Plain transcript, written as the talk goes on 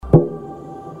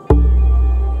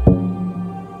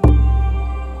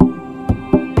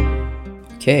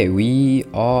Okay, we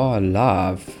are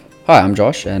live. Hi, I'm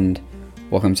Josh, and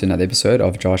welcome to another episode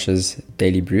of Josh's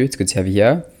Daily Brew. It's good to have you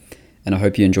here, and I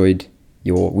hope you enjoyed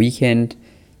your weekend.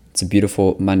 It's a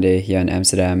beautiful Monday here in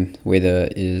Amsterdam. Weather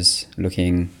is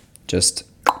looking just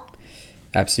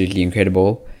absolutely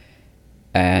incredible,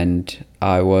 and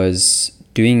I was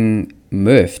doing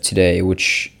Murph today,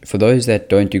 which for those that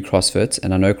don't do CrossFit,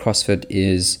 and I know CrossFit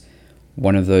is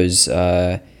one of those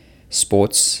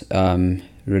sports,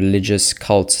 religious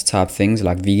cult type things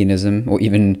like veganism or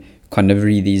even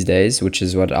carnivory these days, which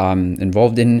is what I'm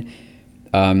involved in,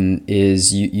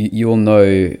 is you will know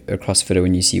a CrossFitter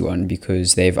when you see one,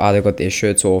 because they've either got their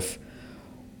shirts off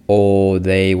or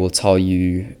they will tell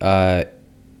you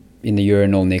in the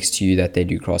urinal next to you that they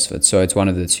do CrossFit. So it's one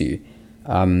of the two.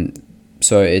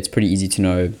 So it's pretty easy to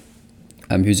know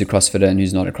who's a CrossFitter and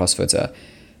who's not a CrossFitter.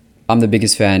 I'm the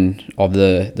biggest fan of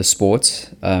the sport.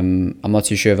 I'm not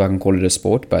too sure if I can call it a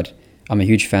sport, but I'm a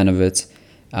huge fan of it.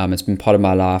 It's been part of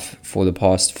my life for the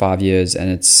past 5 years, and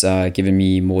it's given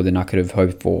me more than I could have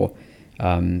hoped for.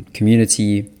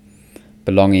 Community,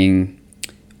 belonging,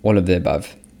 all of the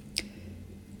above.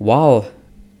 While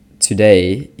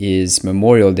today is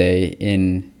Memorial Day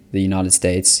in the United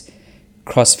States,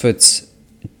 CrossFit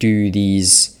do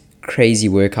these crazy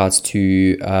workouts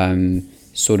to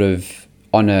sort of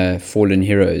honor fallen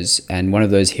heroes, and one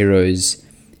of those heroes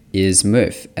is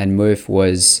Murph. And Murph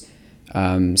was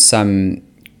some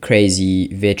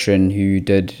crazy veteran who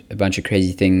did a bunch of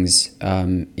crazy things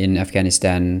in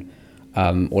Afghanistan,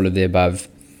 all of the above.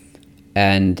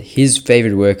 And his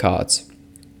favorite workout,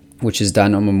 which is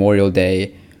done on Memorial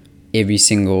Day every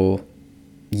single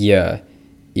year,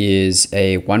 is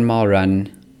a 1 mile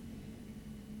run,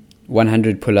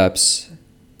 100 pull-ups,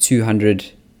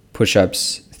 200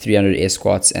 push-ups, 300 air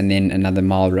squats, and then another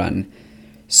mile run.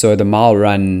 So the mile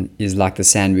run is like the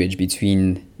sandwich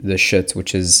between the shit,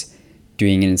 which is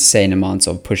doing an insane amount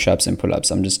of push-ups and pull-ups.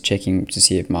 I'm just checking to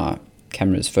see if my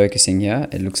camera is focusing here.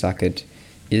 It looks like it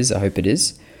is. I hope it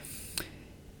is.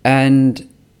 And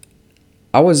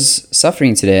I was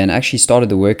suffering today and actually started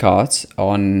the workout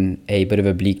on a bit of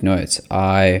a bleak note.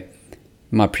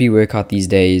 My pre-workout these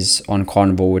days on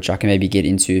Carnivore, which I can maybe get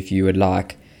into if you would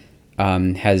like,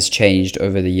 has changed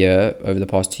over the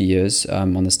past 2 years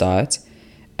on this diet,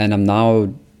 and I'm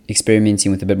now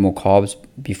experimenting with a bit more carbs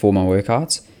before my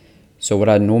workouts. So what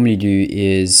I normally do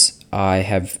is I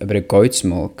have a bit of goat's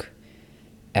milk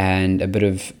and a bit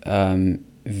of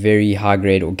very high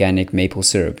grade organic maple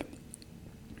syrup,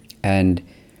 and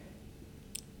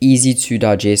easy to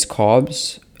digest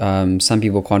carbs. Some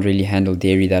people can't really handle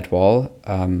dairy that well.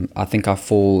 I think I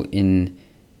fall in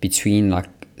between, like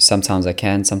sometimes I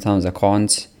can, sometimes I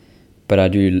can't, but I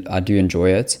do enjoy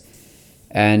it.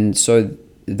 And so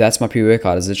that's my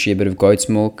pre-workout, is literally a bit of goat's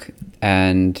milk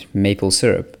and maple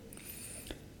syrup.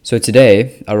 So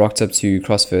today I rocked up to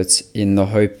CrossFit in the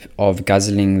hope of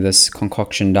guzzling this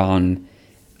concoction down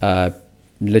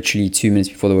literally 2 minutes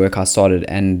before the workout started,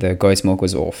 and the goat's milk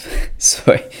was off.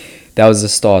 So that was the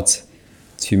start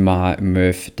to my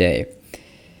Murph day.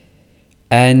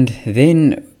 And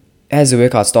then as the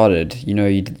workout started,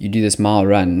 you do this mile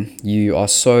run, you are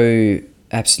so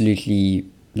absolutely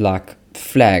like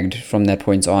flagged from that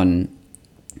point on.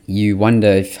 You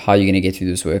wonder how you're going to get through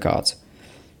this workout.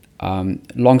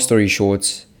 Long story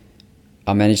short,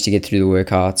 I managed to get through the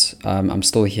workout. I'm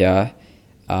still here,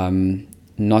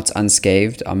 not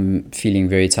unscathed. I'm feeling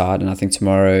very tired, and I think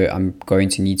tomorrow I'm going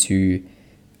to need to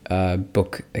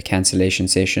book a cancellation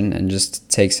session and just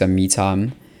take some me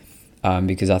time.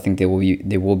 Because I think there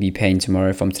will be pain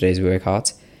tomorrow from today's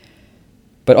workout.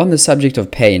 But on the subject of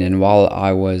pain, and while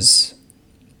I was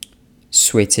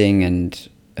sweating and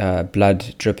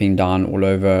blood dripping down all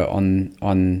over on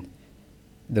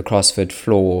the CrossFit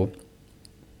floor,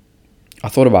 I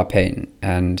thought about pain,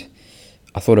 and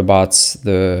I thought about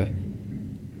the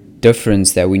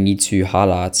difference that we need to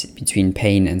highlight between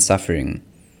pain and suffering.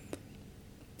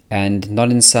 And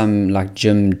not in some like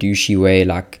gym douchey way,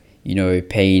 like,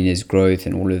 pain is growth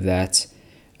and all of that.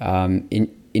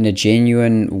 In a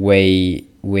genuine way,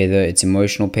 whether it's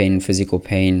emotional pain, physical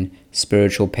pain,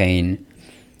 spiritual pain,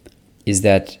 is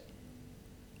that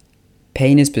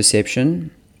pain is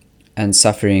perception and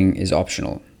suffering is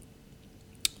optional.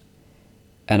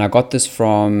 And I got this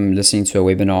from listening to a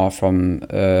webinar from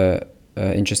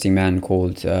an interesting man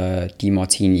called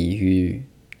Demartini, who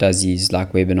does these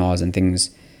like webinars and things.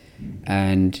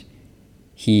 And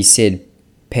he said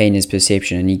pain is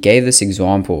perception, and he gave this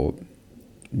example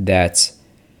that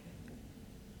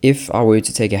if I were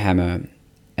to take a hammer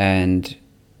and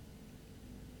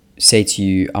say to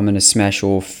you, I'm gonna smash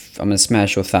your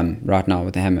thumb right now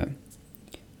with a hammer,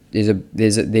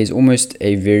 there's almost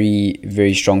a very,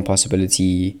 very strong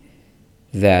possibility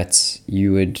that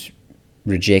you would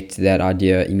reject that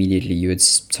idea immediately. You would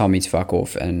tell me to fuck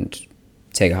off and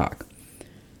take a hike.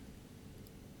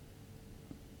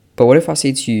 But what if I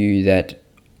say to you that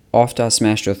after I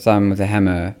smashed your thumb with a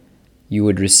hammer, you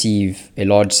would receive a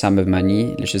large sum of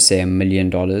money, let's just say $1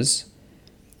 million,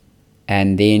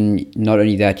 and then not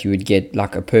only that, you would get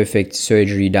like a perfect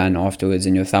surgery done afterwards,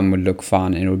 and your thumb would look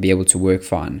fine and it would be able to work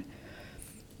fine.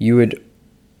 You would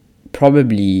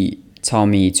probably tell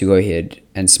me to go ahead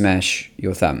and smash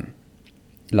your thumb.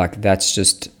 Like, that's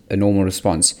just a normal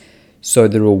response. So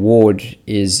the reward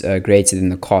is greater than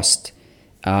the cost,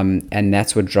 and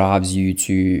that's what drives you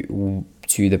to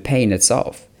the pain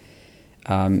itself.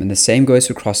 And the same goes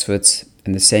for CrossFit,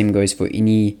 and the same goes for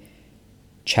any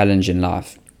challenge in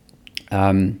life.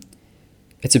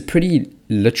 It's a pretty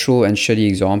literal and shitty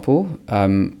example,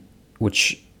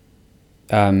 which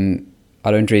I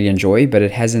don't really enjoy, but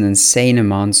it has an insane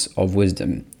amount of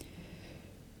wisdom.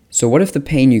 So what if the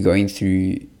pain you're going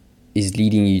through is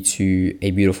leading you to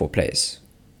a beautiful place?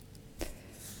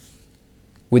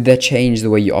 Would that change the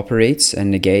way you operate and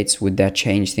negate? Would that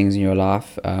change things in your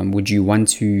life? Would you want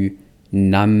to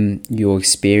numb your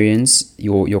experience,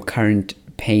 your current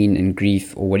pain and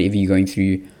grief, or whatever you're going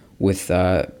through with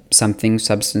something,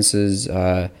 substances,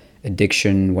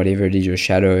 addiction, whatever it is, your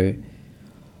shadow?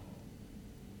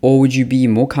 Or would you be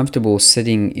more comfortable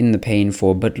sitting in the pain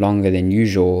for a bit longer than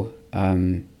usual,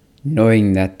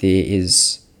 knowing that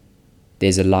there's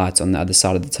a light on the other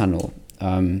side of the tunnel?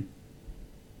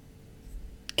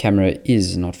 Camera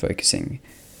is not focusing.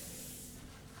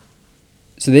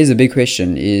 So there's a big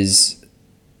question: is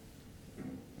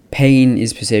pain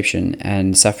is perception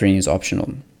and suffering is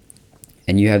optional?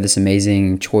 And you have this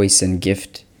amazing choice and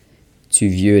gift to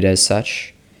view it as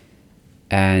such.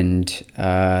 And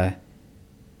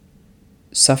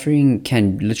suffering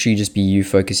can literally just be you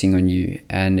focusing on you,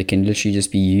 and it can literally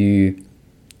just be you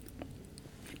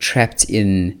trapped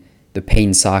in the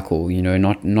pain cycle,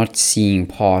 not seeing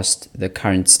past the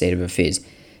current state of affairs.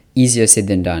 Easier said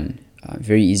than done.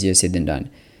 Very easier said than done.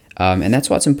 And that's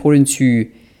why it's important to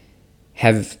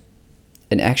have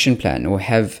an action plan, or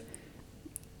have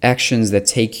actions that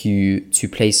take you to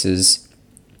places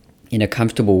in a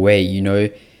comfortable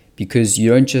way, because you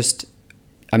don't just,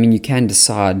 you can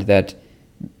decide that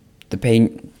the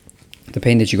pain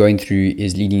that you're going through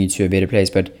is leading you to a better place,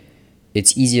 but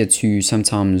it's easier to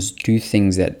sometimes do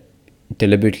things that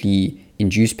deliberately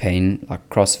induce pain, like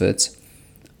CrossFit,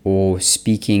 or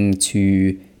speaking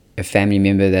to a family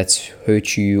member that's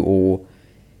hurt you, or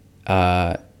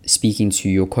speaking to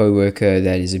your coworker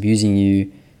that is abusing you,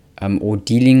 or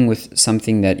dealing with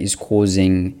something that is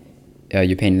causing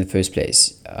your pain in the first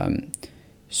place.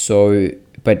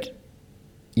 But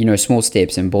small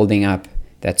steps and building up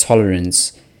that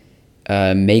tolerance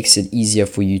makes it easier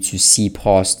for you to see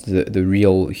past the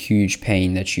real huge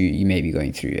pain that you may be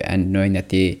going through, and knowing that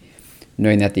there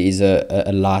is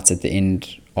a light at the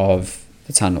end of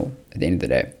the tunnel at the end of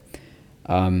the day.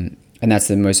 And that's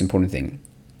the most important thing.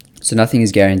 So nothing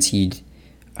is guaranteed.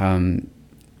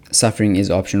 Suffering is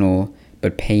optional,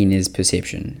 but pain is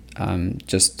perception.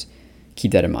 Just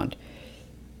keep that in mind.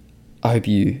 I hope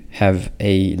you have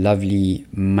a lovely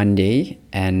Monday,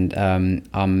 and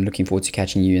I'm looking forward to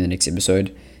catching you in the next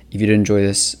episode. If you did enjoy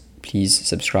this, please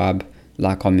subscribe,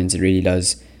 like, comment. It really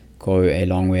does go a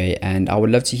long way, and I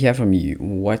would love to hear from you.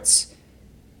 What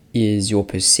is your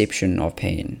perception of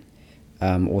pain,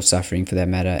 or suffering for that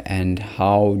matter, and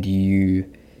how do you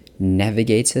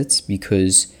navigate it?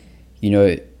 Because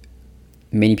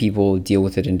many people deal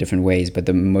with it in different ways, but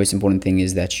the most important thing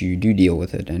is that you do deal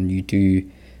with it, and you do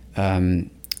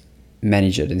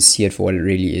manage it and see it for what it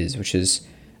really is, which is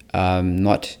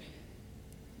not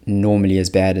normally as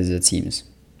bad as it seems.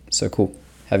 So cool.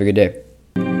 Have a good day.